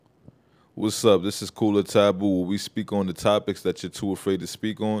What's up? This is Cooler Taboo, where we speak on the topics that you're too afraid to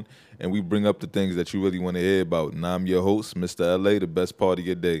speak on, and we bring up the things that you really want to hear about. And I'm your host, Mr. LA, the best part of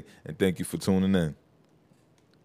your day. And thank you for tuning in.